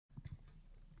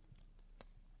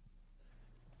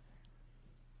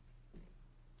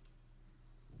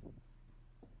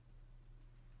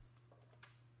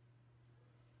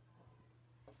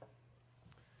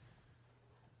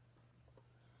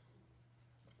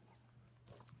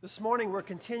This morning we're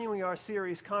continuing our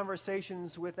series,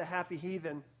 Conversations with a Happy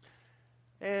Heathen.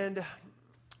 And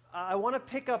I want to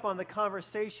pick up on the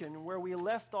conversation where we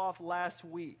left off last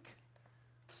week.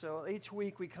 So each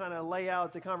week we kind of lay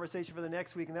out the conversation for the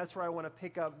next week, and that's where I want to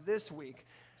pick up this week.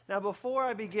 Now before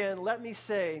I begin, let me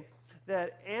say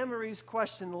that Anne-Marie's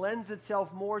question lends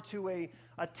itself more to a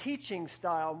teaching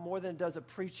style more than it does a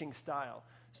preaching style,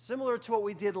 similar to what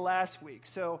we did last week.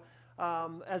 So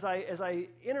as I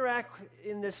interact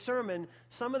in this sermon,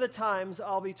 some of the times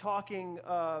I'll be talking,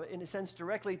 in a sense,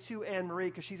 directly to Anne-Marie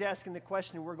because she's asking the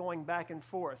question and we're going back and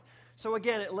forth. So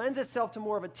again, it lends itself to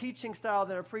more of a teaching style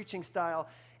than a preaching style,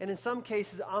 and in some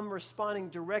cases I'm responding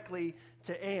directly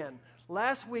to Anne.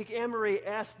 Last week, Anne-Marie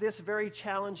asked this very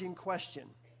challenging question.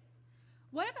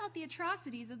 What about the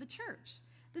atrocities of the church?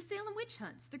 The Salem witch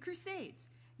hunts, the Crusades.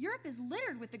 Europe is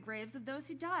littered with the graves of those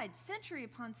who died century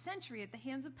upon century at the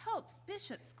hands of popes,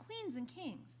 bishops, queens, and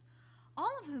kings,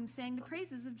 all of whom sang the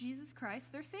praises of Jesus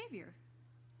Christ, their Savior.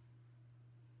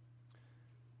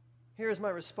 Here's my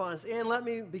response. Anne, let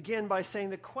me begin by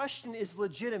saying the question is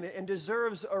legitimate and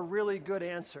deserves a really good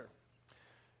answer.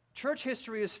 Church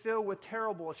history is filled with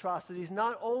terrible atrocities,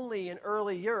 not only in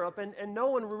early Europe, and no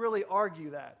one will really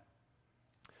argue that.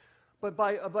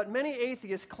 But many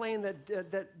atheists claim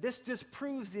that this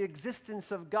disproves the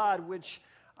existence of God, which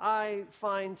I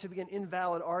find to be an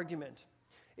invalid argument.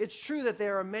 It's true that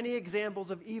there are many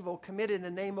examples of evil committed in the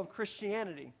name of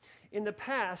Christianity. In the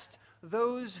past,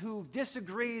 those who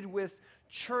disagreed with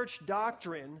church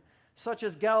doctrine, such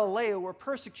as Galileo, were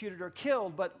persecuted or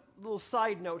killed. But a little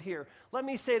side note here. Let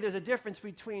me say there's a difference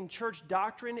between church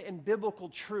doctrine and biblical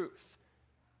truth.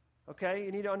 Okay?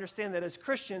 You need to understand that as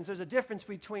Christians, there's a difference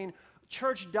between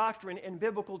church doctrine and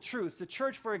biblical truth. The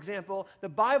church, for example, the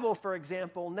Bible, for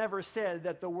example, never said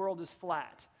that the world is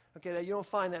flat. Okay, that you don't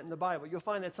find that in the Bible. You'll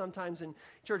find that sometimes in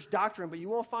church doctrine, but you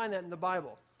won't find that in the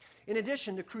Bible. In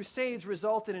addition, the Crusades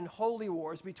resulted in holy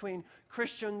wars between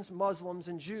Christians, Muslims,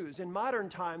 and Jews. In modern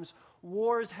times,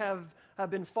 wars have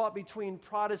been fought between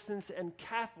Protestants and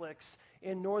Catholics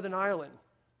in Northern Ireland.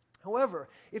 However,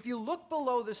 if you look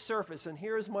below the surface, and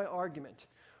here's my argument,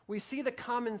 we see the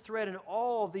common thread in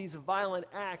all of these violent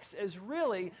acts as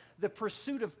really the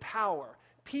pursuit of power.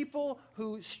 People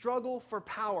who struggle for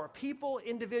power.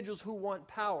 Individuals who want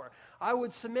power. I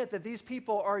would submit that these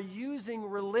people are using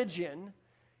religion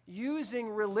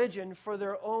for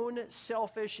their own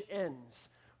selfish ends,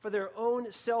 for their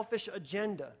own selfish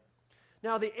agenda.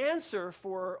 Now, the answer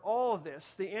for all of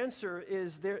this, the answer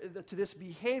is to this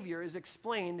behavior is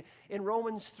explained in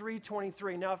Romans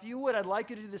 3:23. Now, if you would, I'd like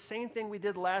you to do the same thing we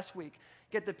did last week.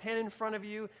 Get the pen in front of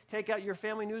you, take out your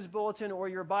family news bulletin or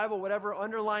your Bible, whatever,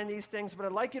 underline these things. But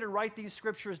I'd like you to write these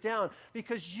scriptures down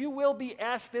because you will be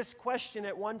asked this question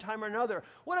at one time or another.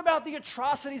 What about the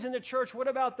atrocities in the church? What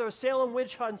about the Salem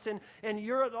witch hunts and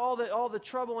Europe, all the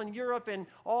trouble in Europe and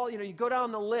all, you go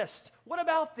down the list. What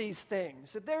about these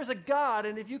things? If there's a God,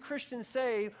 and if you Christians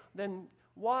say, then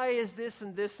why is this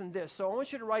and this and this? So I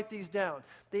want you to write these down.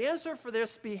 The answer for their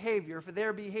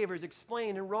behavior is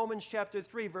explained in Romans chapter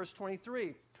 3, verse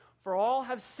 23. For all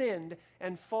have sinned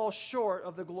and fall short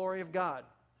of the glory of God.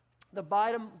 The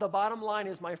bottom line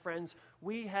is, my friends,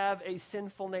 we have a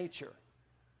sinful nature.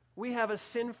 We have a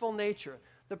sinful nature.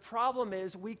 The problem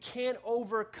is we can't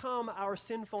overcome our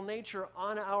sinful nature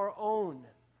on our own.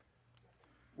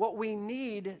 What we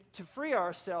need to free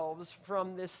ourselves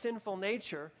from this sinful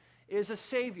nature is a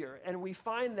Savior, and we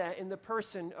find that in the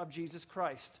person of Jesus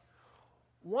Christ.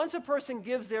 Once a person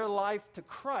gives their life to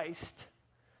Christ,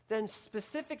 then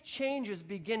specific changes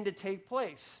begin to take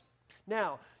place.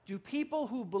 Now, do people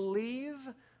who believe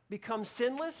become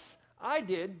sinless? I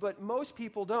did, but most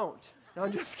people don't. No,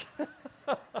 I'm just kidding.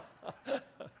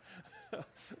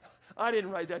 I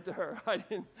didn't write that to her.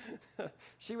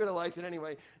 She would have liked it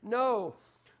anyway. No,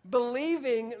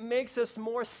 believing makes us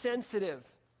more sensitive.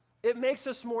 It makes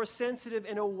us more sensitive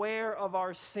and aware of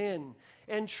our sin.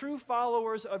 And true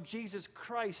followers of Jesus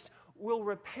Christ will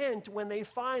repent when they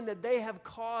find that they have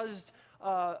caused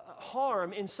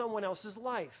harm in someone else's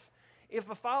life. If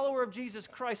a follower of Jesus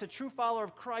Christ, a true follower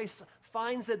of Christ,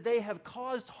 finds that they have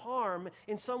caused harm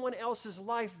in someone else's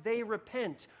life, they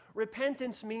repent.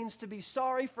 Repentance means to be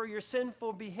sorry for your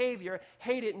sinful behavior,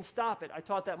 hate it, and stop it. I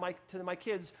taught that to my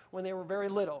kids when they were very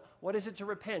little. What is it to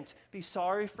repent? Be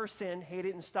sorry for sin, hate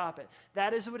it, and stop it.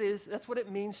 That is what it is. That's what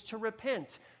it means to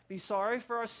repent. Be sorry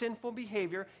for our sinful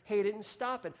behavior, hate it, and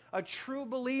stop it. A true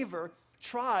believer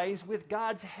tries, with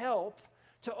God's help,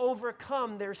 to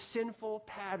overcome their sinful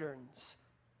patterns.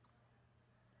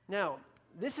 Now,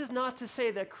 this is not to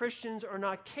say that Christians are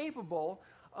not capable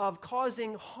of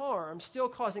causing harm, still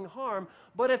causing harm,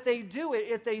 but if they do it,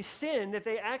 if they sin, if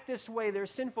they act this way, their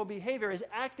sinful behavior is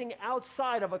acting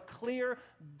outside of a clear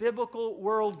biblical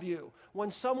worldview.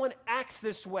 When someone acts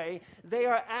this way, they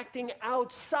are acting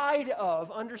outside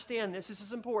of, understand this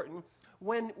is important,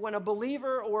 when a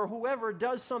believer or whoever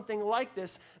does something like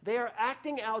this, they are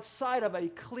acting outside of a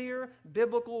clear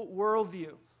biblical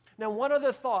worldview. Now, one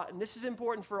other thought, and this is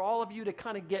important for all of you to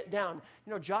kind of get down.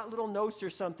 Jot little notes or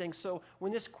something, so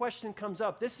when this question comes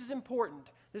up, this is important.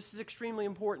 This is extremely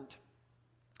important.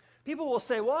 People will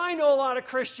say, well, I know a lot of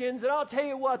Christians, and I'll tell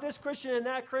you what, this Christian and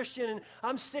that Christian, and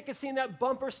I'm sick of seeing that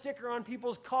bumper sticker on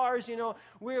people's cars,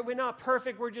 we're not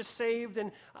perfect, we're just saved.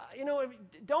 And,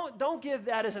 don't give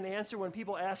that as an answer when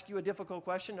people ask you a difficult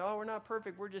question. Oh, we're not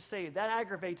perfect, we're just saved. That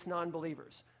aggravates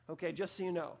non-believers, okay, just so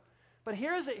you know. But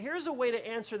here's a way to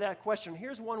answer that question.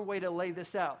 Here's one way to lay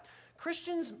this out.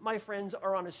 Christians, my friends,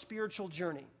 are on a spiritual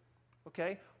journey,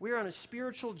 okay? We're on a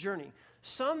spiritual journey.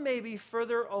 Some may be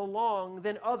further along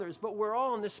than others, but we're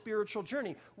all on the spiritual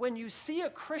journey. When you see a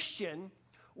Christian,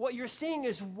 what you're seeing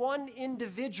is one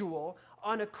individual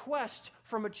on a quest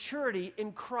for maturity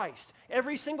in Christ.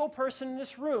 Every single person in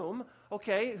this room,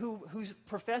 okay, who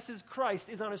professes Christ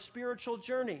is on a spiritual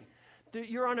journey.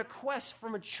 You're on a quest for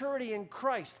maturity in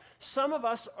Christ. Some of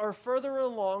us are further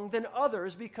along than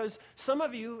others because some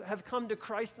of you have come to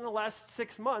Christ in the last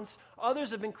 6 months.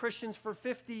 Others have been Christians for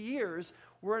 50 years.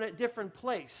 We're in a different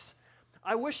place.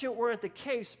 I wish it weren't the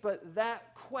case, but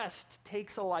that quest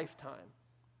takes a lifetime.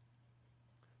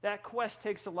 That quest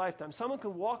takes a lifetime. Someone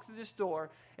could walk through this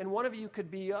door, and one of you could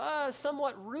be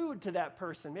somewhat rude to that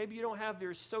person. Maybe you don't have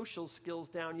your social skills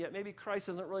down yet. Maybe Christ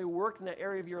hasn't really worked in that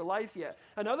area of your life yet.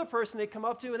 Another person they come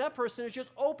up to, and that person is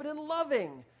just open and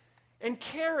loving and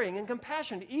caring and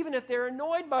compassionate. Even if they're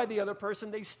annoyed by the other person,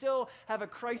 they still have a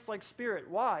Christ-like spirit.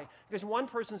 Why? Because one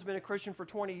person's been a Christian for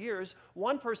 20 years,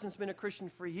 one person's been a Christian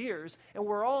for years, and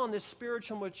we're all on this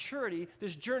spiritual maturity,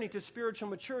 this journey to spiritual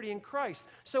maturity in Christ.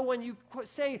 So when you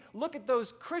say, look at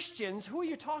those Christians, who are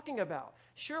you talking about?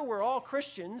 Sure, we're all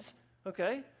Christians,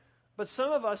 okay? But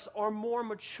some of us are more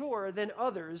mature than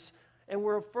others, and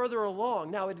we're further along.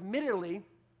 Now, admittedly,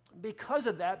 because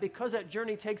that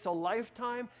journey takes a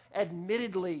lifetime,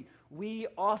 admittedly, we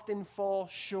often fall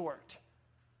short,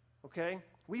 okay?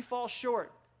 We fall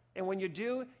short. And when you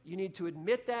do, you need to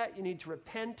admit that, you need to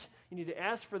repent, you need to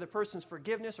ask for the person's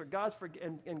forgiveness or God's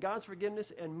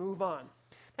forgiveness and move on.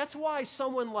 That's why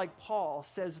someone like Paul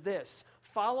says this,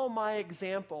 follow my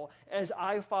example as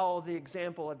I follow the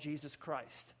example of Jesus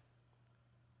Christ.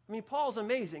 I mean, Paul's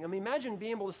amazing. I mean, imagine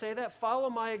being able to say that. Follow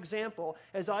my example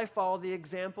as I follow the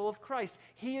example of Christ.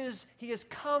 He is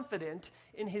confident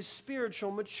in his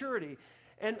spiritual maturity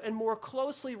and more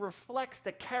closely reflects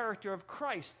the character of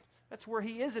Christ. That's where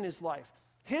he is in his life.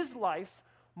 His life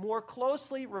more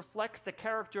closely reflects the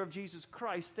character of Jesus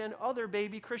Christ than other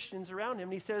baby Christians around him.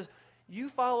 And he says, you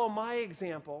follow my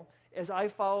example as I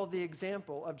follow the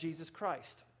example of Jesus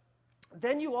Christ.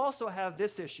 Then you also have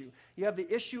this issue. You have the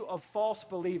issue of false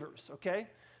believers, okay?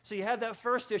 So you have that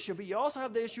first issue, but you also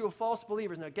have the issue of false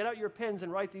believers. Now get out your pens and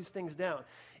write these things down.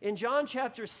 In John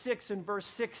chapter 6 and verse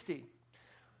 60,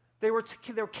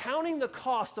 they're counting the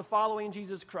cost of following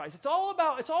Jesus Christ. It's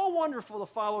all wonderful to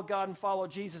follow God and follow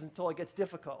Jesus until it gets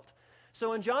difficult.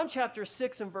 So in John chapter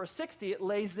 6 and verse 60, it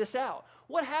lays this out.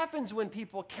 What happens when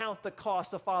people count the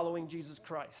cost of following Jesus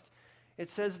Christ? It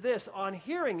says this, on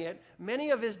hearing it, many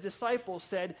of his disciples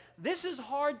said, this is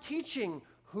hard teaching.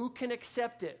 Who can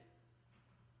accept it?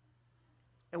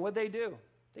 And what'd they do?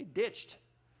 They ditched.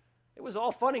 It was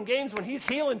all fun and games when he's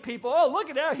healing people. Oh, look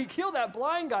at that. He killed that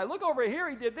blind guy. Look over here.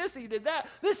 He did this. He did that.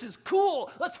 This is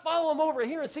cool. Let's follow him over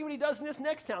here and see what he does in this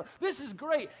next town. This is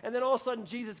great. And then all of a sudden,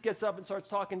 Jesus gets up and starts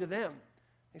talking to them.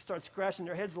 They start scratching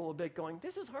their heads a little bit going,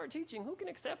 this is hard teaching. Who can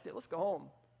accept it? Let's go home.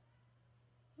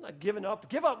 I'm not giving up.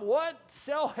 Give up what?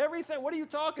 Sell everything? What are you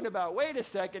talking about? Wait a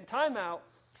second. Time out.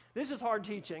 This is hard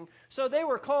teaching. So they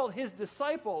were called his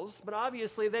disciples, but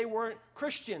obviously they weren't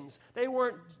Christians. They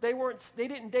weren't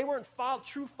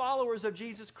true followers of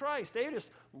Jesus Christ. They just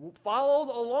followed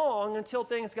along until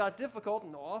things got difficult,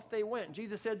 and off they went.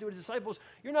 Jesus said to his disciples,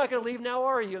 you're not going to leave now,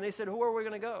 are you? And they said, who are we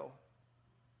going to go?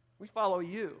 We follow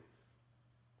you.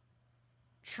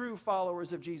 True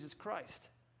followers of Jesus Christ.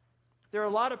 There are a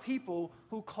lot of people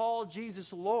who call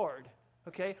Jesus Lord,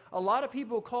 okay? A lot of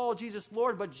people call Jesus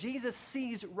Lord, but Jesus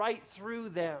sees right through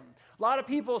them. A lot of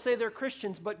people say they're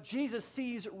Christians, but Jesus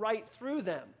sees right through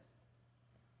them.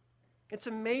 It's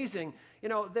amazing. You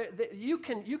know, you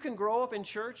can grow up in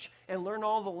church and learn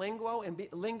all the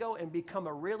lingo and become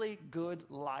a really good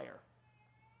liar.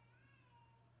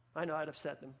 I know I'd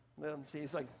upset them. See,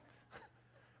 it's like,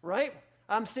 right?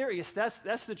 I'm serious.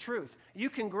 That's the truth. You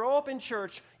can grow up in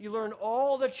church, you learn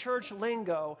all the church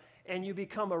lingo, and you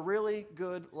become a really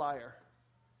good liar.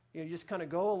 You just kind of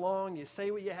go along, you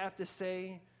say what you have to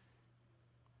say.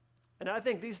 And I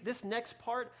think this next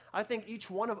part, I think each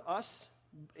one of us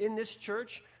in this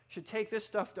church should take this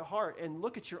stuff to heart and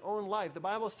look at your own life. The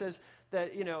Bible says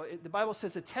that, the Bible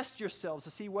says to test yourselves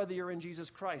to see whether you're in Jesus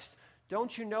Christ.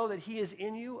 Don't you know that he is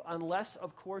in you unless,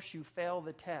 of course, you fail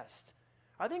the test?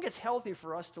 I think it's healthy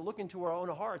for us to look into our own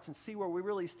hearts and see where we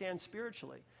really stand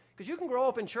spiritually. Because you can grow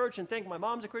up in church and think, my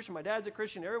mom's a Christian, my dad's a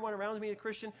Christian, everyone around me is a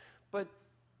Christian, but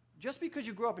just because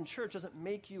you grew up in church doesn't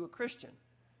make you a Christian.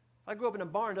 If I grew up in a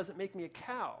barn doesn't make me a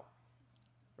cow,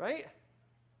 right?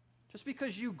 Just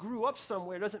because you grew up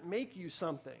somewhere doesn't make you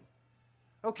something.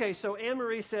 Okay, so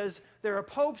Anne-Marie says, there are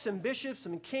popes and bishops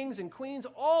and kings and queens,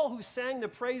 all who sang the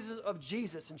praises of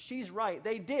Jesus. And she's right.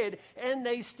 They did, and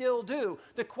they still do.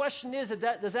 The question is,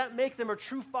 does that make them a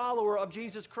true follower of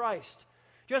Jesus Christ?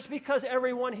 Just because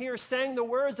everyone here sang the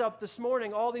words up this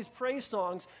morning, all these praise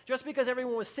songs, just because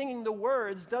everyone was singing the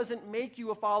words doesn't make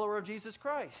you a follower of Jesus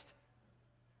Christ.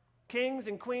 Kings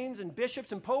and queens and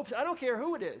bishops and popes, I don't care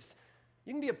who it is.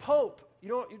 You can be a pope.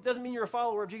 It doesn't mean you're a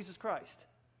follower of Jesus Christ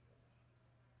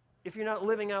if you're not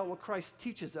living out what Christ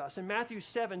teaches us. In Matthew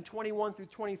 7, 21 through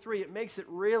 23, it makes it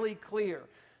really clear.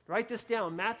 Write this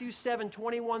down, Matthew 7,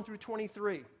 21 through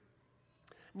 23.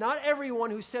 Not everyone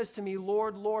who says to me,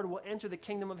 Lord, Lord, will enter the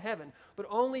kingdom of heaven, but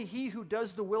only he who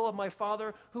does the will of my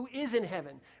Father who is in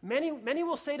heaven. Many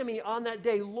will say to me on that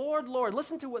day, Lord, Lord,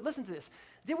 listen to this.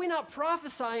 Did we not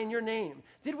prophesy in your name?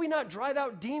 Did we not drive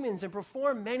out demons and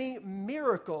perform many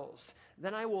miracles?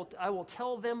 Then I will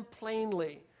tell them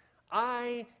plainly,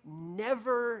 I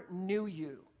never knew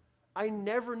you. I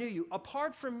never knew you.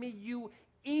 Apart from me, you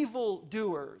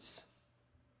evildoers.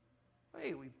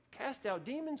 Hey, we cast out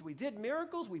demons, we did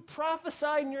miracles, we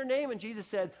prophesied in your name, and Jesus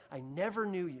said, I never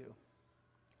knew you.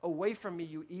 Away from me,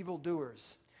 you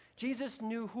evildoers. Jesus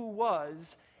knew who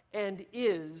was and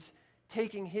is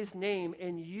taking his name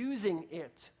and using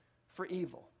it for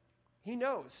evil. He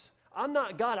knows. I'm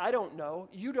not God. I don't know.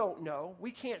 You don't know.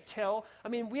 We can't tell. I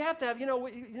mean, we have to have,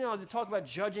 to talk about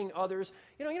judging others.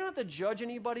 You don't have to judge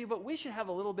anybody, but we should have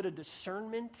a little bit of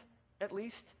discernment, at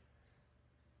least.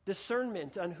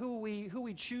 Discernment on who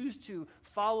we choose to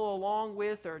follow along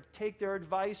with or take their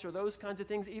advice or those kinds of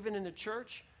things, even in the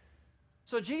church.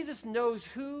 So Jesus knows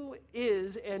who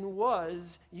is and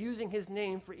was using his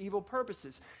name for evil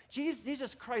purposes.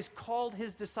 Jesus Christ called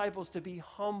his disciples to be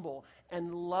humble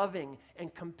and loving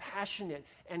and compassionate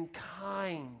and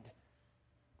kind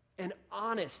and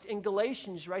honest. In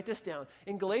Galatians, write this down.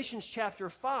 In Galatians chapter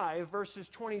 5, verses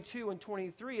 22 and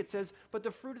 23, it says, but the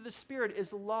fruit of the Spirit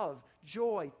is love,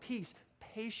 joy, peace,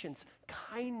 patience,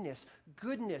 kindness,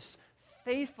 goodness,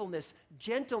 faithfulness,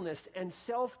 gentleness, and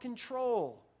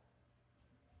self-control.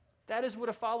 That is what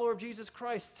a follower of Jesus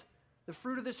Christ, the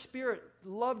fruit of the Spirit,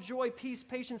 love, joy, peace,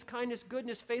 patience, kindness,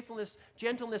 goodness, faithfulness,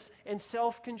 gentleness, and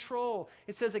self-control.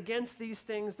 It says, against these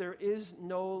things there is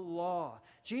no law.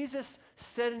 Jesus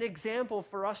set an example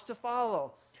for us to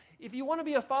follow. If you want to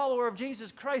be a follower of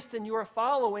Jesus Christ, then you are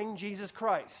following Jesus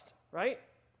Christ, right?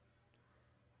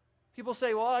 People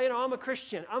say, well, I'm a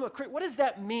Christian. What does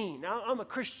that mean? I'm a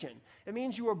Christian. It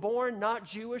means you were born not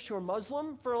Jewish or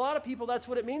Muslim. For a lot of people, that's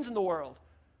what it means in the world.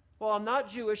 Well, I'm not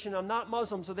Jewish and I'm not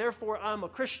Muslim, so therefore I'm a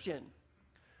Christian.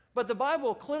 But the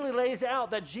Bible clearly lays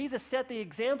out that Jesus set the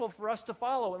example for us to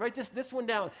follow. Write this one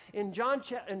down. In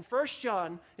 1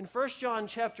 John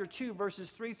chapter 2, verses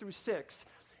 3 through 6,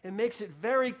 it makes it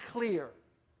very clear.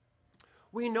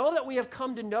 We know that we have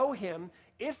come to know him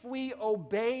if we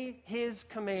obey his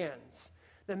commands.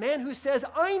 The man who says,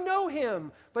 I know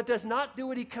him, but does not do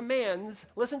what he commands,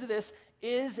 listen to this,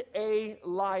 is a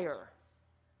liar.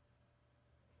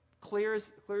 Clear as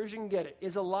you can get it,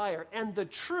 is a liar. And the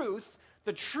truth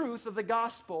of the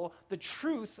gospel, the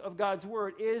truth of God's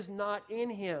word is not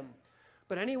in him.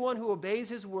 But anyone who obeys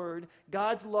his word,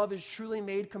 God's love is truly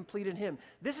made complete in him.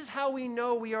 This is how we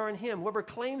know we are in him. Whoever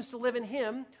claims to live in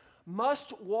him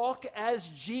must walk as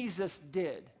Jesus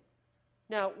did.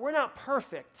 Now, we're not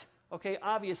perfect, okay?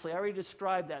 Obviously, I already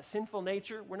described that. Sinful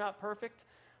nature, we're not perfect.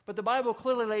 But the Bible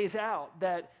clearly lays out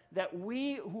that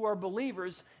we who are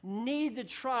believers need to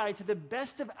try to the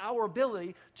best of our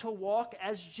ability to walk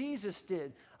as Jesus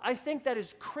did. I think that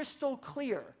is crystal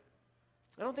clear.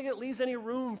 I don't think it leaves any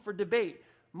room for debate.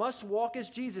 Must walk as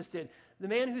Jesus did. The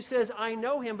man who says, I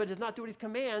know him, but does not do what he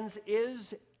commands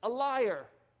is a liar,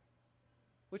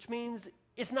 which means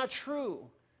it's not true.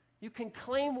 You can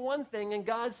claim one thing, and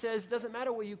God says, it doesn't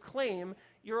matter what you claim,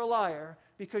 you're a liar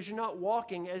because you're not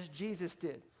walking as Jesus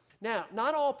did. Now,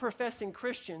 not all professing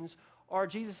Christians are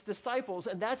Jesus' disciples,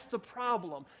 and that's the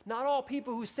problem. Not all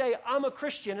people who say, I'm a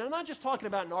Christian, and I'm not just talking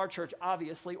about in our church,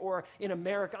 obviously, or in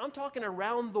America. I'm talking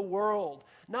around the world.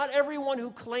 Not everyone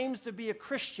who claims to be a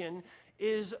Christian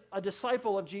is a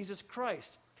disciple of Jesus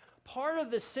Christ. Part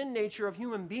of the sin nature of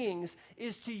human beings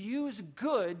is to use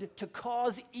good to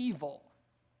cause evil,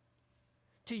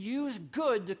 to use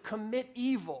good to commit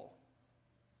evil.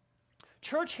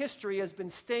 Church history has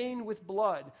been stained with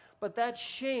blood, but that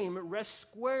shame rests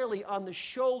squarely on the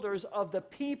shoulders of the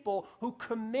people who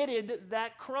committed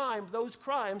that crime, those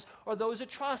crimes, or those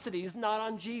atrocities, not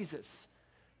on Jesus.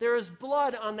 There is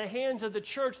blood on the hands of the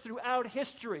church throughout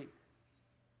history.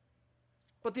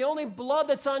 But the only blood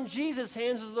that's on Jesus'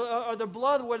 hands are the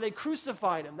blood where they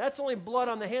crucified him. That's only blood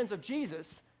on the hands of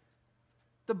Jesus.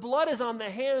 The blood is on the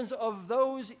hands of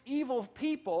those evil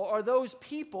people, or those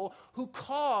people who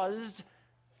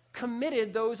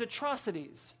committed those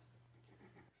atrocities.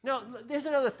 Now, there's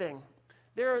another thing.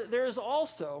 There are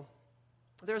also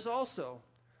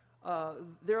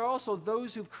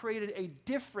those who've created a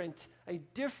different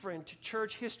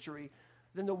church history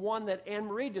than the one that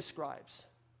Anne-Marie describes.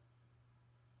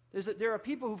 There are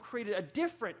people who've created a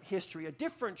different history, a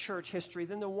different church history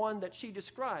than the one that she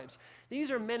describes.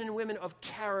 These are men and women of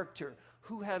character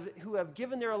who have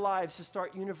given their lives to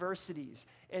start universities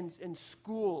and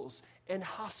schools and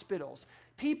hospitals.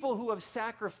 People who have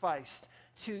sacrificed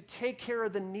to take care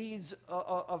of the needs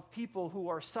of people who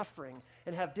are suffering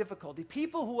and have difficulty.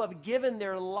 People who have given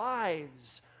their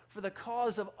lives for the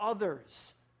cause of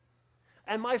others.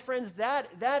 And my friends, that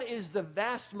is the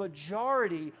vast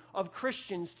majority of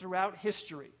Christians throughout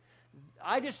history.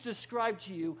 I just described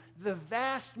to you the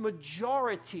vast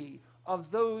majority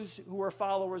of those who are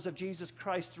followers of Jesus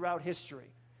Christ throughout history.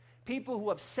 People who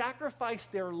have sacrificed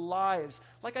their lives.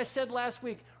 Like I said last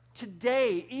week,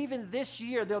 today, even this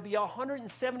year, there'll be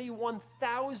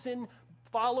 171,000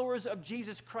 followers of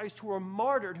Jesus Christ who are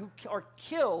martyred, who are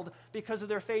killed because of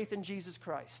their faith in Jesus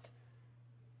Christ.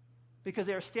 Because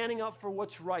they are standing up for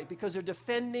what's right, because they're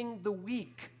defending the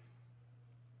weak,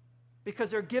 because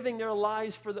they're giving their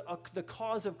lives for the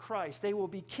cause of Christ. They will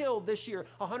be killed this year.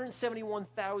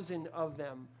 171,000 of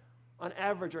them, on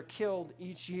average, are killed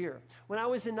each year. When I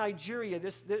was in Nigeria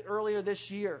earlier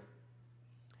this year,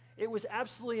 it was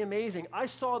absolutely amazing. I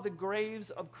saw the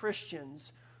graves of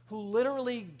Christians who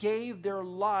literally gave their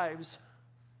lives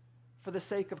for the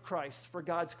sake of Christ, for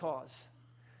God's cause.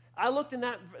 I looked in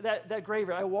that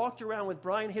graveyard. I walked around with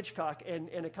Brian Hitchcock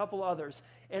and a couple others,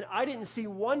 and I didn't see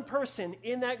one person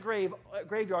in that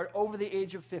graveyard over the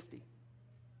age of 50.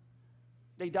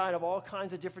 They died of all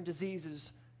kinds of different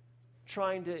diseases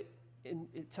trying to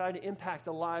impact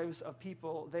the lives of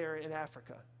people there in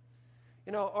Africa.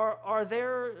 You know, are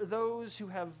there those who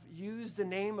have used the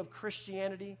name of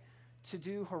Christianity to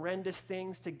do horrendous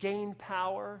things, to gain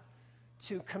power,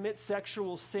 to commit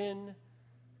sexual sin,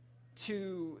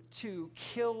 to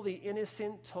kill the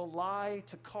innocent, to lie,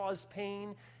 to cause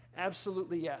pain?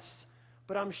 Absolutely yes.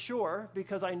 But I'm sure,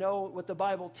 because I know what the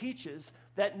Bible teaches,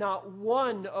 that not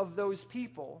one of those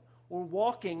people were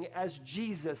walking as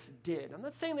Jesus did. I'm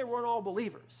not saying they weren't all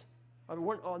believers.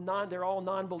 They're all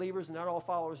non-believers and not all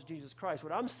followers of Jesus Christ.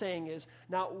 What I'm saying is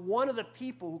not one of the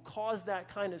people who caused that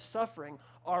kind of suffering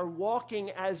are walking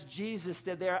as Jesus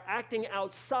did. They are acting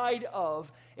outside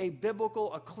of a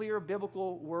clear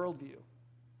biblical worldview.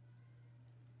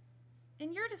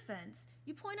 In your defense,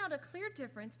 you point out a clear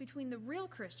difference between the real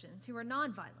Christians who are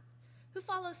nonviolent, who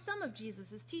follow some of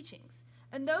Jesus' teachings,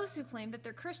 and those who claim that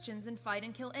they're Christians and fight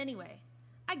and kill anyway.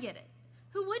 I get it.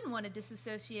 Who wouldn't want to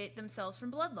disassociate themselves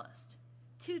from bloodlust?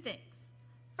 Two things.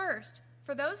 First,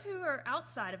 for those who are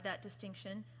outside of that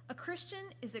distinction, a Christian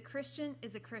is a Christian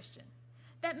is a Christian.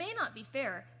 That may not be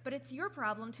fair, but it's your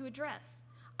problem to address.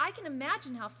 I can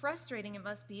imagine how frustrating it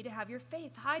must be to have your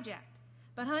faith hijacked.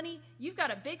 But honey, you've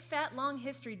got a big, fat, long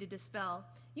history to dispel.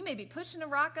 You may be pushing a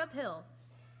rock uphill.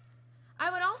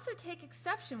 I would also take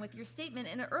exception with your statement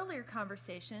in an earlier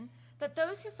conversation that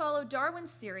those who follow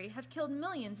Darwin's theory have killed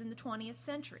millions in the 20th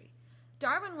century.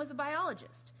 Darwin was a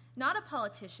biologist, not a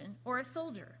politician or a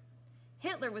soldier.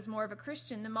 Hitler was more of a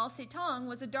Christian than Mao Zedong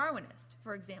was a Darwinist,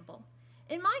 for example.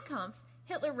 In Mein Kampf,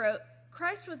 Hitler wrote,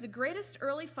 "Christ was the greatest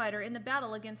early fighter in the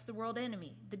battle against the world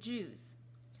enemy, the Jews.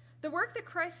 The work that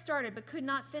Christ started but could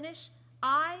not finish,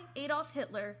 I, Adolf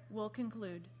Hitler, will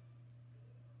conclude."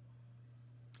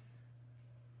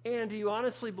 And do you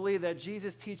honestly believe that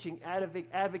Jesus' teaching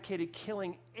advocated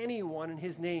killing anyone in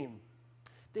his name?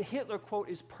 The Hitler quote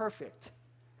is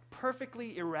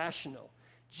perfectly irrational.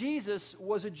 Jesus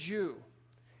was a Jew,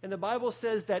 and the Bible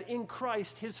says that in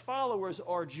Christ his followers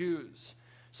are Jews.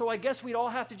 So I guess we'd all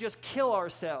have to just kill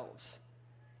ourselves.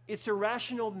 It's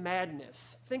irrational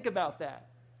madness. Think about that.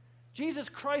 Jesus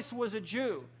Christ was a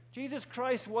Jew. Jesus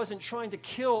Christ wasn't trying to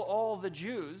kill all the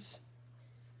Jews.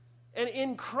 And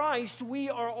in Christ, we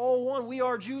are all one. We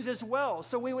are Jews as well.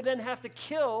 So we would then have to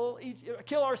kill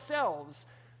ourselves.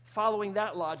 Following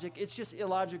that logic, it's just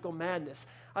illogical madness.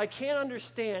 I can't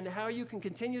understand how you can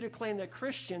continue to claim that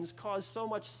Christians cause so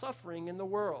much suffering in the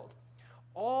world.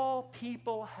 All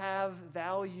people have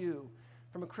value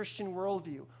from a Christian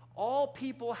worldview. All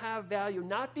people have value,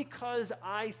 not because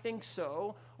I think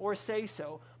so or say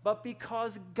so, but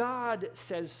because God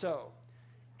says so.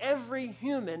 Every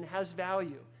human has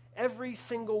value, every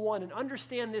single one. And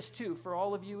understand this too, for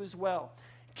all of you as well.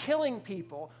 Killing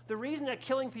people, the reason that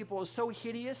killing people is so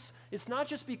hideous, it's not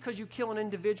just because you kill an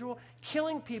individual.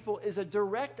 Killing people is a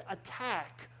direct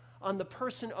attack on the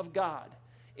person of God.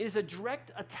 It is a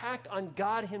direct attack on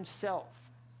God himself.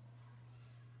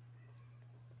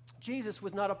 Jesus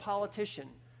was not a politician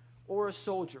or a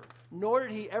soldier, nor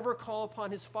did he ever call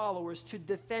upon his followers to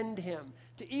defend him,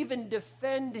 to even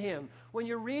defend him. When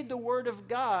you read the Word of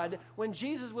God, when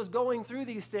Jesus was going through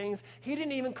these things, he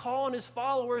didn't even call on his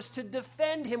followers to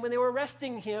defend him. When they were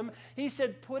arresting him, he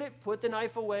said, put the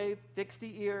knife away, fix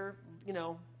the ear,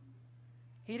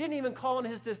 He didn't even call on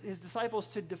his disciples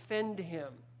to defend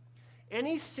him.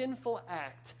 Any sinful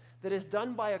act that is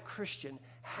done by a Christian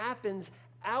happens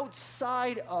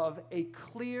outside of a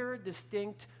clear,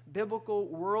 distinct biblical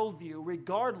worldview,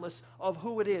 regardless of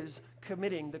who it is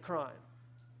committing the crime.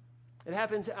 It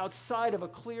happens outside of a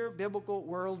clear biblical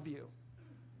worldview.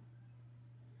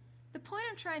 The point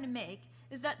I'm trying to make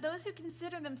is that those who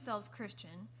consider themselves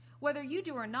Christian, whether you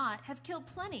do or not, have killed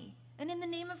plenty, and in the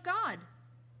name of God.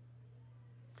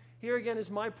 Here again is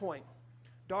my point.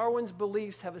 Darwin's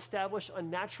beliefs have established a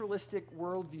naturalistic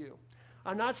worldview.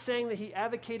 I'm not saying that he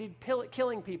advocated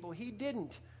killing people. He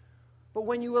didn't. But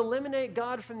when you eliminate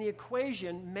God from the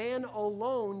equation, man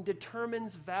alone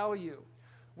determines value.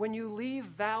 When you leave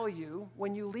value,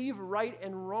 when you leave right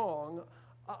and wrong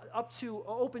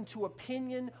open to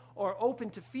opinion or open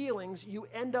to feelings, you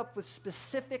end up with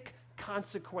specific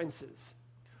consequences.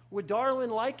 Would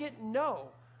Darwin like it? No.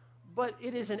 But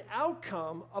it is an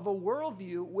outcome of a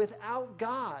worldview without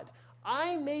God.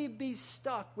 I may be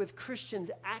stuck with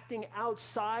Christians acting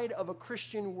outside of a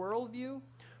Christian worldview,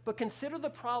 but consider the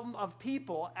problem of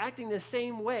people acting the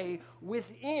same way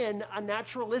within a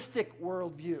naturalistic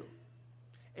worldview.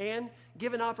 And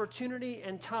given opportunity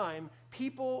and time,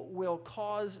 people will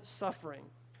cause suffering.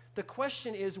 The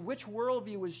question is, which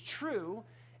worldview is true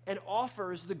and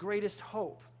offers the greatest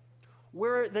hope?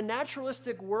 Where the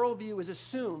naturalistic worldview is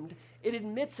assumed, it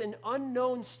admits an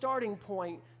unknown starting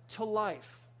point to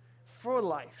life, for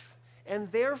life,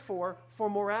 and therefore for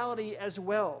morality as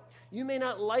well. You may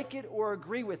not like it or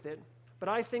agree with it, but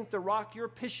I think the rock you're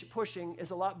pushing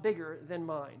is a lot bigger than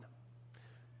mine.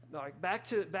 All right, back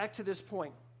to this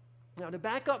point. Now, to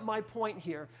back up my point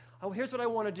here, here's what I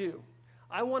want to do.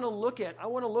 I want to look at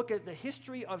the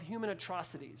history of human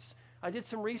atrocities. I did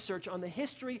some research on the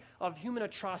history of human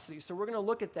atrocities, so we're going to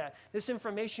look at that. This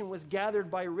information was gathered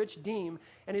by Rich Deem,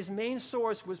 and his main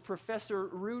source was Professor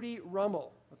Rudy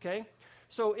Rummel. Okay,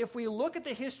 so if we look at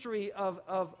the history of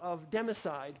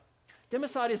democide,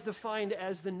 democide is defined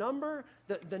as the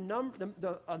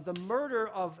murder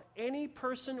of any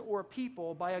person or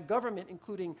people by a government,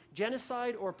 including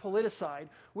genocide or politicide,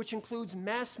 which includes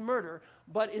mass murder,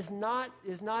 but is not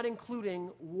including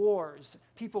wars,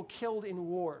 people killed in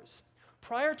wars.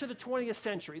 Prior to the 20th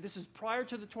century, this is prior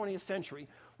to the 20th century,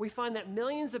 we find that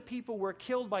millions of people were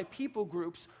killed by people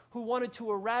groups who wanted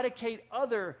to eradicate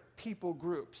other people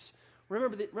groups.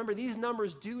 Remember, these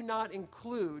numbers do not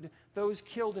include those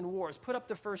killed in wars. Put up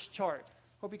the first chart.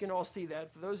 Hope you can all see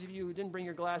that. For those of you who didn't bring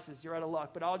your glasses, you're out of luck.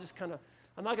 But I'm not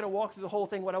going to walk through the whole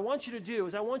thing. What I want you to do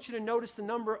is I want you to notice the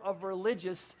number of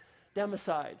religious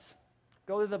democides.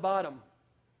 Go to the bottom.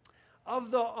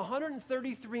 Of the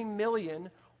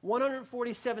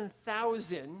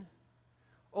 133,147,000,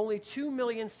 only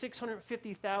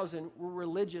 2,650,000 were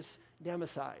religious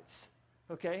democides.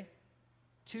 Okay?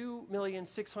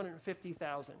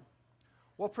 2,650,000.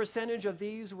 What percentage of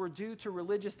these were due to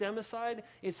religious democide?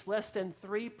 It's less than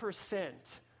 3%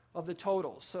 of the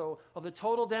total. So of the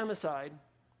total democide,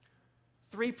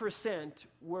 3%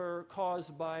 were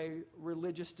caused by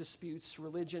religious disputes,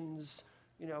 religions,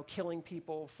 killing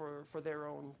people for their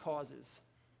own causes.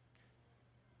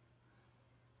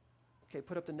 Okay,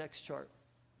 put up the next chart.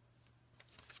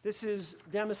 This is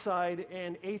democide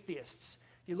and atheists.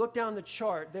 If you look down the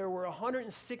chart, there were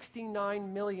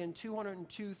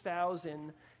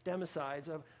 169,202,000 democides.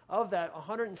 Of that,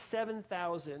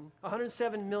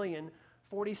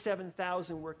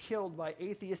 107,047,000 were killed by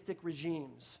atheistic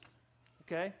regimes.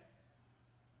 Okay?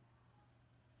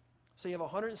 So you have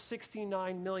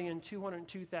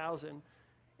 169,202,000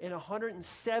 and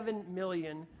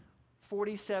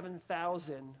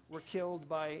 107,047,000 were killed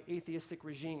by atheistic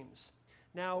regimes.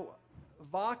 Now,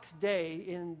 Vox Day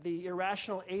in The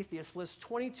Irrational Atheist lists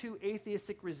 22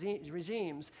 atheistic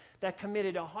regimes that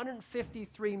committed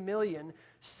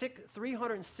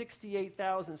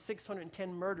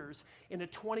 153,368,610 murders in the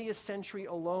 20th century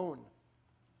alone.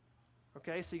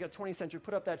 Okay, so you got 20th century.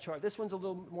 Put up that chart. This one's a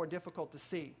little more difficult to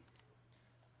see.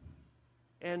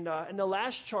 And the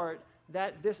last chart,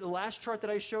 the last chart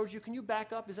that I showed you, can you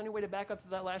back up? Is there any way to back up to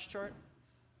that last chart?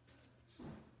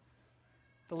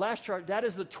 The last chart, that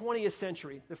is the 20th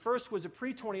century. The first was the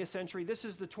pre-20th century. This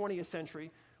is the 20th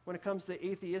century when it comes to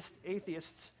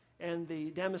atheists and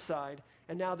the democide.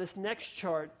 And now this next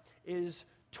chart is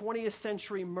 20th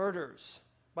century murders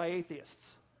by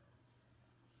atheists.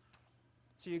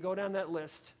 So you go down that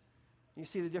list, and you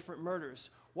see the different murders.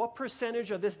 What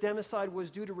percentage of this democide was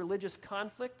due to religious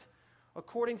conflict?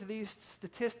 According to these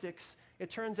statistics, it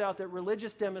turns out that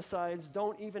religious democides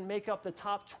don't even make up the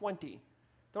top 20.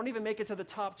 Don't even make it to the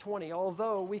top 20,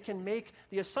 although we can make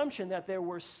the assumption that there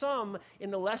were some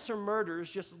in the lesser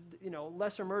murders,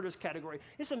 lesser murders category.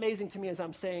 It's amazing to me as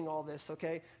I'm saying all this,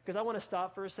 okay? Because I want to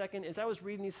stop for a second. As I was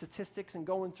reading these statistics and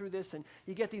going through this, and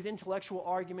you get these intellectual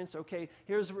arguments, okay,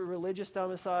 here's religious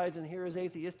domicides, and here's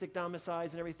atheistic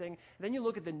domicides and everything. And then you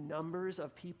look at the numbers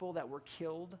of people that were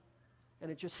killed,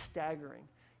 and it's just staggering.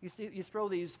 You throw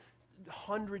these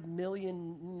 100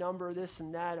 million number, this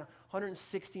and that,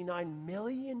 169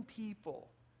 million people.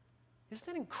 Isn't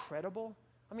that incredible?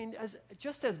 I mean,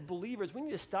 just as believers, we need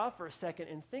to stop for a second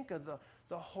and think of the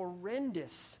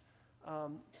horrendous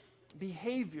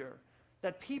behavior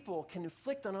that people can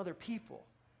inflict on other people.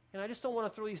 And I just don't want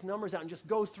to throw these numbers out and just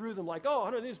go through them like,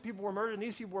 100 of these people were murdered, and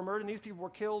these people were murdered, and these people were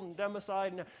killed, and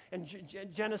democide, and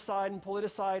genocide, and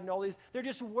politicide, and all these. They're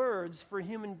just words for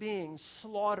human beings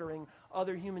slaughtering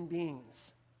other human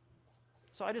beings.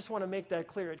 So I just want to make that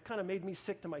clear. It kind of made me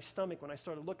sick to my stomach when I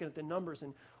started looking at the numbers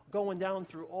and going down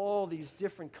through all these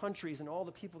different countries and all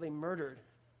the people they murdered.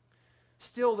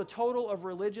 Still, the total of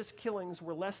religious killings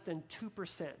were less than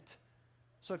 2%.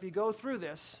 So if you go through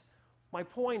this, my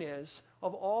point is,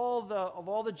 of all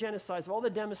the genocides, of all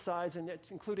the democides, and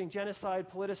including genocide,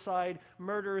 politicide,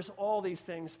 murders, all these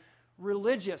things,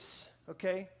 religious,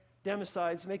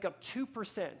 democides make up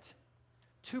 2%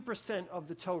 of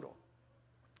the total.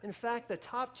 In fact, the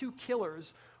top two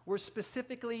killers were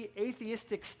specifically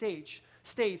atheistic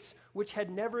states which had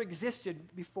never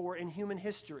existed before in human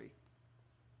history.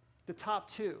 The top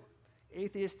two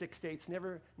atheistic states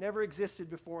never existed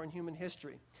before in human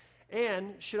history.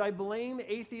 And should I blame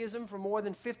atheism for more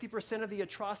than 50% of the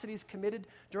atrocities committed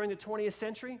during the 20th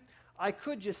century? I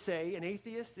could just say an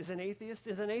atheist is an atheist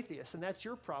is an atheist, and that's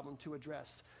your problem to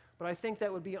address. But I think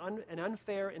that would be an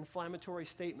unfair, inflammatory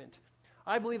statement.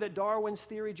 I believe that Darwin's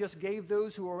theory just gave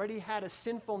those who already had a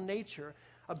sinful nature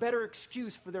a better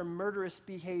excuse for their murderous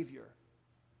behavior.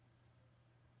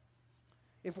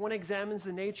 If one examines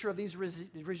the nature of these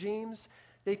regimes,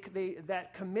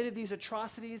 that committed these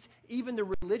atrocities, even the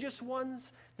religious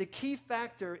ones, the key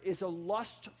factor is a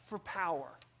lust for power.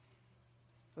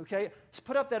 Okay? Let's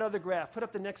put up that other graph. Put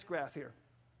up the next graph here.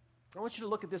 I want you to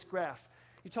look at this graph.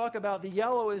 You talk about the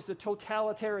yellow is the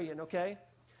totalitarian, okay?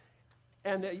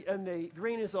 And the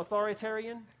green is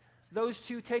authoritarian.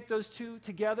 Take those two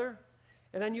together,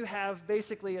 and then you have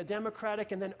basically a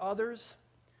democratic and then others.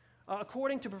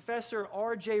 According to Professor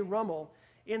R.J. Rummel,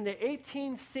 in the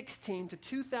 1816 to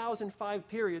 2005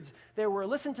 periods, there were,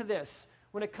 listen to this,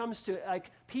 when it comes to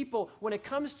people, when it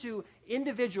comes to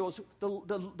individuals,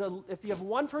 if you have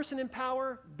one person in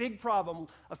power, big problem.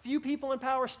 A few people in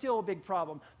power, still a big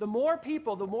problem. The more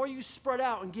people, the more you spread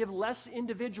out and give less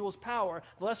individuals power,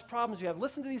 the less problems you have.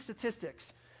 Listen to these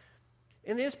statistics.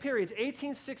 In these periods,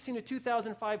 1816 to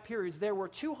 2005 periods, there were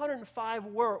 205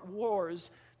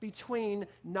 wars between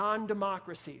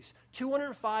non-democracies,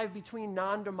 205 between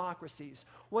non-democracies,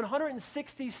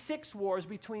 166 wars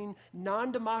between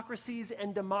non-democracies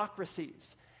and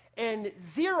democracies, and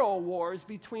 0 wars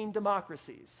between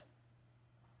democracies.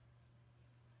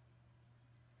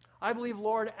 I believe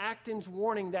Lord Acton's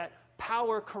warning that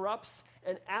power corrupts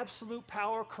and absolute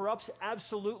power corrupts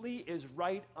absolutely is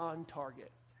right on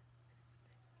target.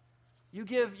 You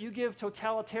give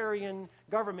totalitarian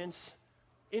governments,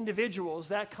 individuals,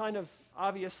 that kind of,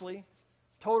 obviously,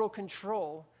 total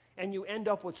control, and you end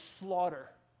up with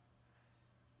slaughter.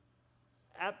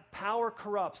 Power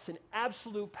corrupts, and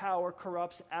absolute power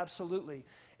corrupts absolutely.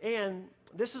 And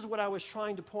this is what I was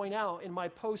trying to point out in my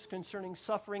post concerning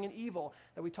suffering and evil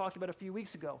that we talked about a few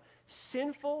weeks ago.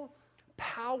 Sinful,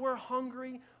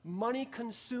 power-hungry,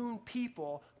 money-consumed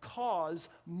people cause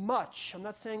much, I'm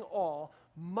not saying all,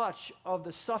 much of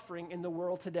the suffering in the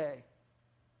world today.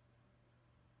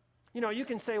 You know, you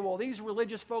can say, well, these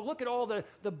religious folk, look at all the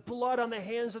blood on the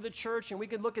hands of the church, and we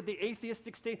could look at the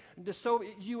atheistic state, the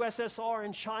Soviet USSR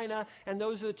and China, and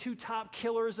those are the two top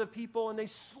killers of people, and they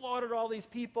slaughtered all these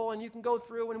people, and you can go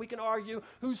through and we can argue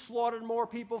who slaughtered more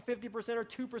people, 50% or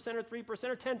 2% or 3%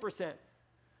 or 10%.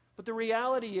 But the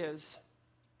reality is,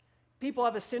 people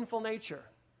have a sinful nature.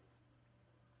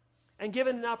 And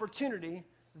given an opportunity,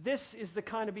 this is the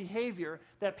kind of behavior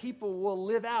that people will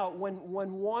live out when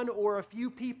one or a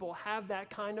few people have that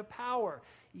kind of power.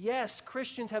 Yes,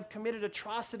 Christians have committed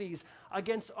atrocities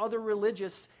against other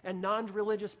religious and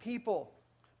non-religious people.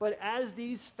 But as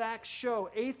these facts show,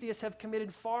 atheists have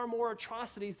committed far more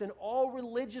atrocities than all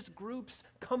religious groups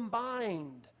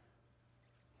combined.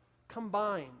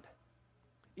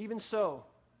 Even so,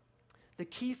 the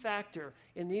key factor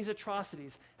in these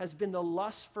atrocities has been the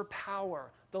lust for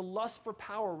power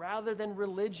rather than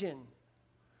religion,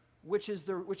 which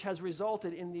has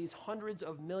resulted in these hundreds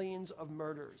of millions of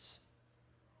murders.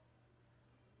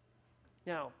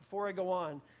 Now, before I go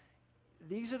on,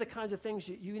 these are the kinds of things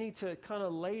you need to kind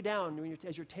of lay down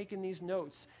as you're taking these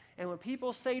notes. And when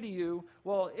people say to you,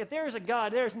 well, if there is a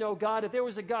God, there's no God. If there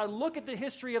was a God, look at the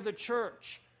history of the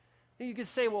church. You could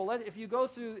say, well, if you go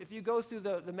through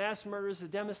the mass murders, the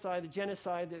democide, the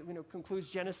genocide that concludes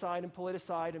genocide and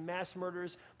politicide and mass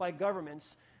murders by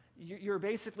governments, you're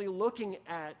basically looking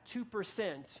at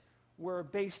 2% were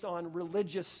based on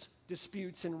religious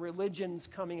disputes and religions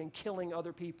coming and killing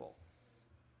other people.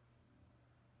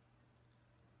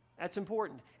 That's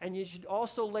important. And you should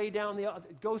also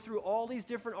go through all these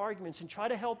different arguments and try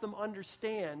to help them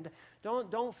understand.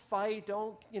 Don't fight,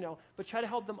 but try to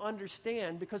help them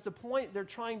understand, because the point they're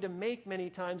trying to make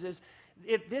many times is,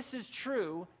 if this is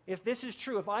true,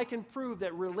 if I can prove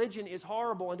that religion is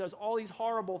horrible and does all these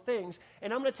horrible things,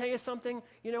 and I'm going to tell you something,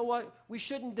 you know what? We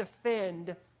shouldn't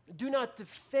do not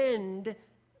defend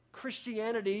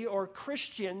Christianity or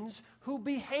Christians who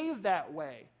behave that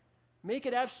way. Make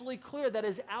it absolutely clear that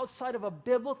is outside of a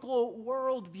biblical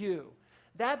worldview.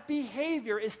 That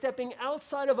behavior is stepping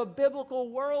outside of a biblical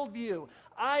worldview.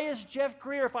 I, as Jeff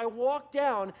Greer, if I walk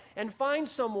down and find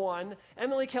someone,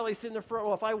 Emily Kelly sitting in the front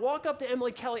row, if I walk up to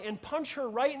Emily Kelly and punch her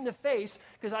right in the face,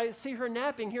 because I see her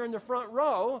napping here in the front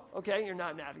row, okay, you're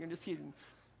not napping, you're just teasing.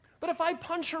 But if I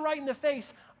punch her right in the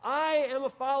face, I am a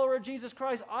follower of Jesus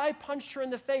Christ. I punched her in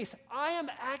the face. I am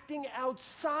acting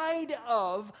outside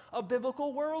of a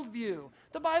biblical worldview.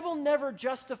 The Bible never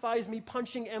justifies me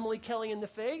punching Emily Kelly in the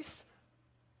face.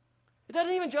 It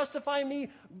doesn't even justify me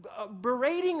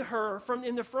berating her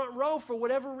in the front row for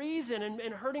whatever reason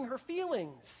and hurting her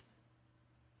feelings.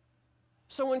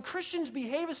 So when Christians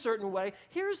behave a certain way,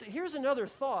 here's another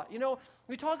thought.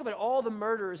 We talk about all the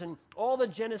murders and all the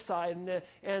genocide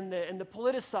and the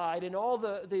politicide and all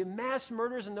the mass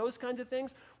murders and those kinds of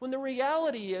things, when the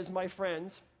reality is, my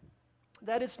friends,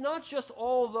 that it's not just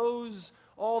all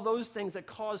those things that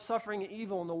cause suffering and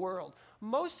evil in the world.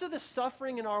 Most of the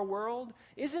suffering in our world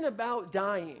isn't about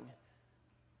dying.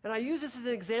 And I used this as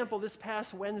an example this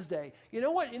past Wednesday. You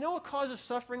know what causes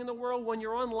suffering in the world? When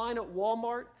you're online at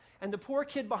Walmart and the poor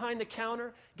kid behind the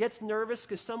counter gets nervous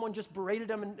because someone just berated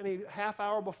them maybe a half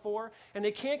hour before, and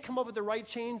they can't come up with the right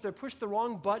change, they pushed the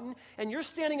wrong button, and you're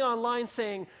standing online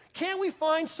saying, can't we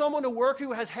find someone to work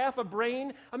who has half a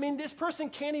brain? I mean, this person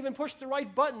can't even push the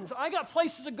right buttons. I got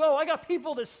places to go. I got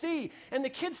people to see. And the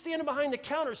kid's standing behind the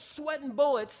counter sweating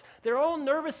bullets. They're all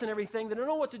nervous and everything. They don't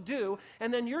know what to do.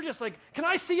 And then you're just like, can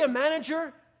I see a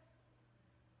manager?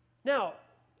 Now,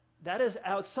 that is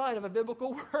outside of a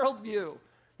biblical worldview.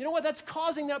 You know what? That's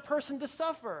causing that person to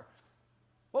suffer.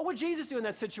 What would Jesus do in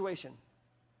that situation?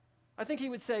 I think he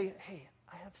would say, hey,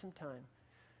 I have some time.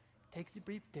 Take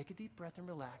a deep breath and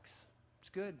relax. It's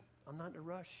good. I'm not in a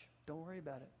rush. Don't worry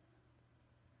about it.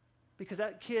 Because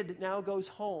that kid now goes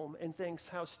home and thinks,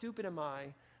 how stupid am I?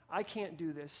 I can't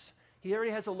do this. He already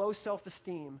has a low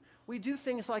self-esteem. We do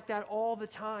things like that all the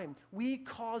time. We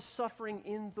cause suffering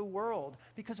in the world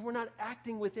because we're not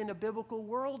acting within a biblical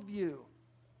worldview.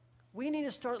 We need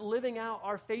to start living out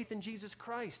our faith in Jesus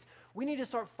Christ. We need to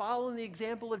start following the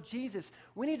example of Jesus.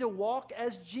 We need to walk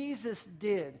as Jesus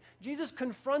did. Jesus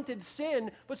confronted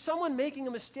sin, but someone making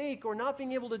a mistake or not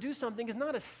being able to do something is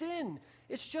not a sin.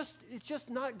 It's just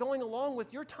not going along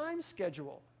with your time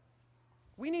schedule.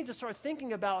 We need to start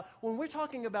thinking about, when we're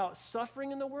talking about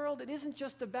suffering in the world, it isn't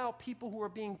just about people who are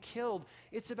being killed.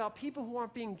 It's about people who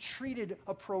aren't being treated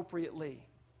appropriately.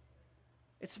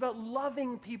 It's about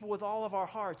loving people with all of our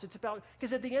hearts. It's about,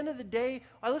 because at the end of the day,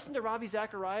 I listened to Ravi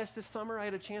Zacharias this summer. I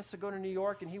had a chance to go to New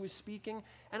York, and he was speaking.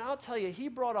 And I'll tell you, he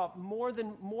brought up more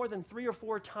than 3 or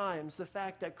 4 times the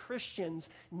fact that Christians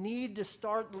need to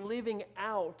start living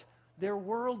out their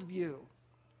worldview.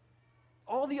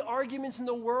 All the arguments in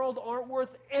the world aren't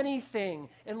worth anything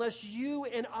unless you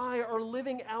and I are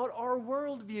living out our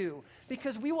worldview,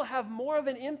 because we will have more of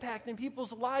an impact in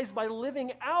people's lives by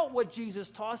living out what Jesus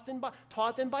taught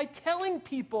than by telling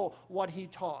people what he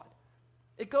taught.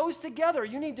 It goes together.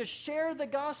 You need to share the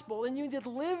gospel and you need to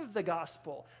live the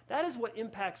gospel. That is what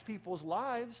impacts people's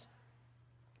lives.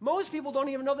 Most people don't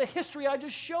even know the history I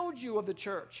just showed you of the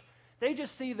church. They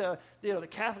just see the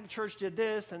Catholic Church did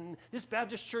this, and this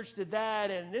Baptist church did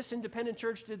that, and this independent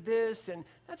church did this, and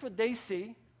that's what they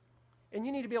see. And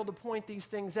you need to be able to point these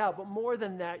things out. But more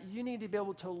than that, you need to be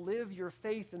able to live your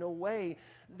faith in a way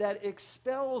that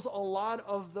expels a lot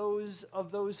of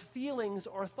those feelings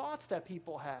or thoughts that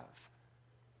people have.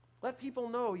 Let people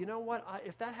know, you know what,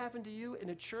 if that happened to you in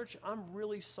a church, I'm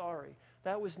really sorry.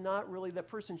 That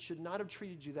person should not have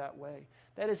treated you that way.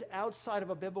 That is outside of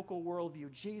a biblical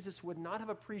worldview. Jesus would not have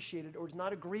appreciated or does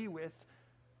not agree with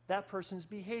that person's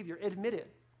behavior. Admit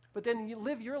it. But then you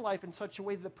live your life in such a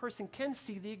way that the person can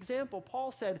see the example.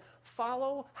 Paul said,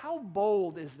 follow, how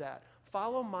bold is that?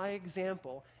 Follow my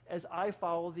example as I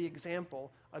follow the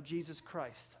example of Jesus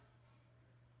Christ.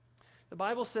 The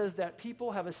Bible says that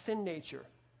people have a sin nature,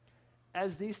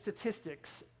 as these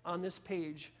statistics on this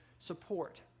page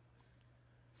support.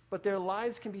 But their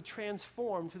lives can be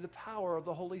transformed through the power of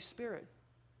the Holy Spirit.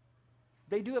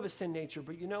 They do have a sin nature,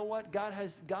 but you know what?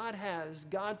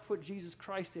 God put Jesus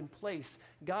Christ in place.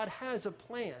 God has a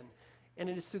plan, and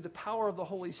it is through the power of the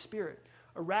Holy Spirit.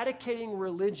 Eradicating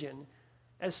religion,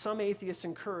 as some atheists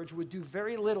encourage, would do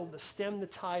very little to stem the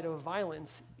tide of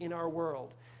violence in our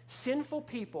world. Sinful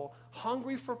people,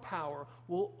 hungry for power,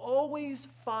 will always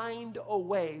find a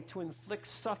way to inflict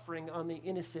suffering on the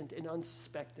innocent and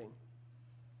unsuspecting.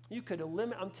 You could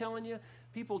eliminate, I'm telling you,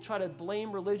 people try to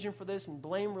blame religion for this and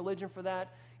blame religion for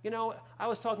that. You know, I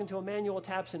was talking to Emmanuel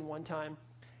Tapson one time,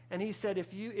 and he said if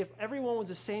everyone was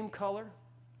the same color,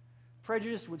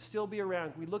 prejudice would still be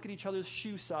around. We'd look at each other's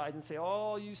shoe size and say,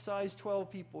 oh, you size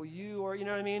 12 people, you know what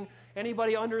I mean?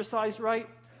 Anybody under a size right?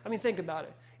 I mean, think about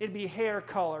it. It'd be hair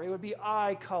color. It would be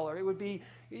eye color. It would be,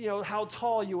 how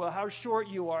tall you are, how short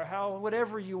you are, how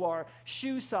whatever you are,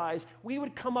 shoe size. We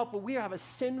would come up with, we have a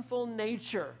sinful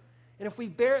nature. And if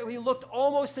we looked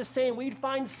almost the same, we'd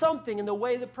find something in the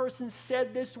way the person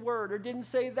said this word or didn't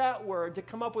say that word to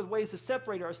come up with ways to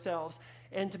separate ourselves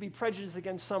and to be prejudiced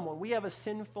against someone. We have a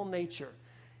sinful nature.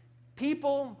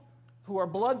 People who are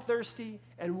bloodthirsty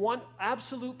and want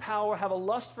absolute power, have a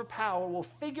lust for power, will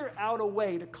figure out a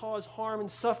way to cause harm and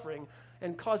suffering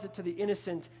and cause it to the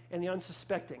innocent and the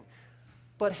unsuspecting.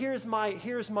 But here's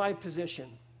my position.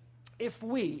 If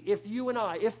you and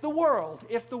I, if the world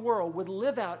would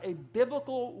live out a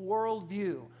biblical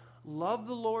worldview, love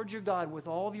the Lord your God with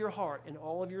all of your heart and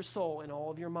all of your soul and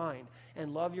all of your mind,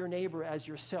 and love your neighbor as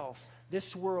yourself,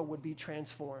 this world would be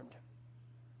transformed.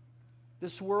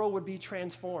 This world would be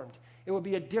transformed. It would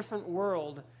be a different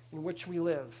world in which we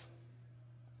live.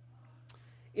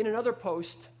 In another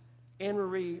post,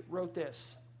 Anne-Marie wrote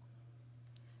this.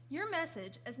 Your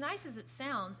message, as nice as it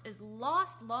sounds, is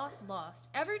lost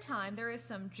every time there is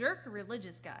some jerk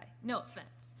religious guy, no offense,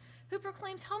 who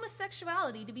proclaims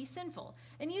homosexuality to be sinful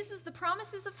and uses the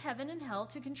promises of heaven and hell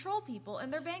to control people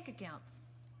and their bank accounts.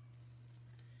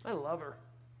 I love her.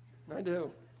 I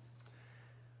do.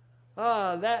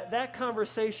 That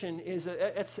conversation is,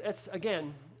 it's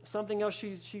again, something else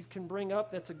she can bring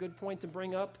up. That's a good point to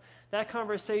bring up. That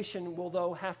conversation will,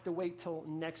 though, have to wait till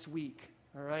next week.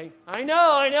 All right? I know,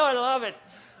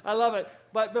 I love it.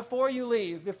 But before you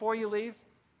leave,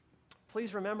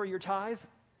 please remember your tithe.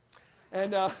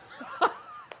 And come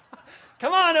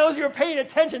on, those who are paying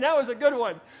attention, that was a good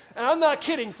one. And I'm not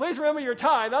kidding. Please remember your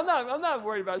tithe. I'm not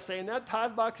worried about saying that.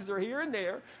 Tithe boxes are here and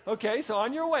there. Okay, so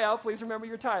on your way out, please remember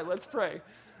your tithe. Let's pray.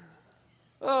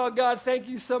 Oh, God, thank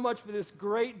you so much for this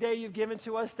great day you've given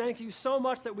to us. Thank you so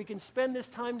much that we can spend this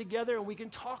time together and we can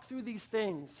talk through these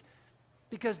things.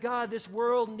 Because, God, this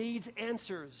world needs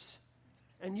answers.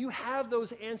 And you have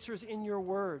those answers in your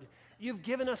word. You've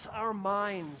given us our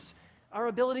minds, our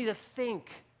ability to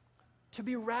think, to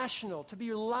be rational, to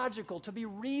be logical, to be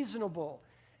reasonable.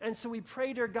 And so we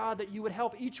pray, dear God, that you would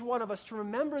help each one of us to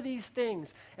remember these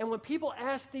things. And when people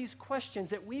ask these questions,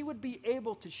 that we would be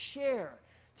able to share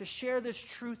to share this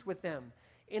truth with them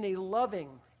in a loving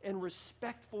and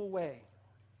respectful way.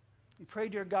 We pray,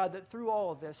 dear God, that through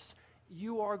all of this,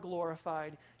 you are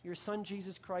glorified. Your Son,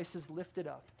 Jesus Christ, is lifted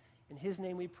up. In his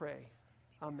name we pray.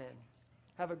 Amen.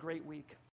 Have a great week.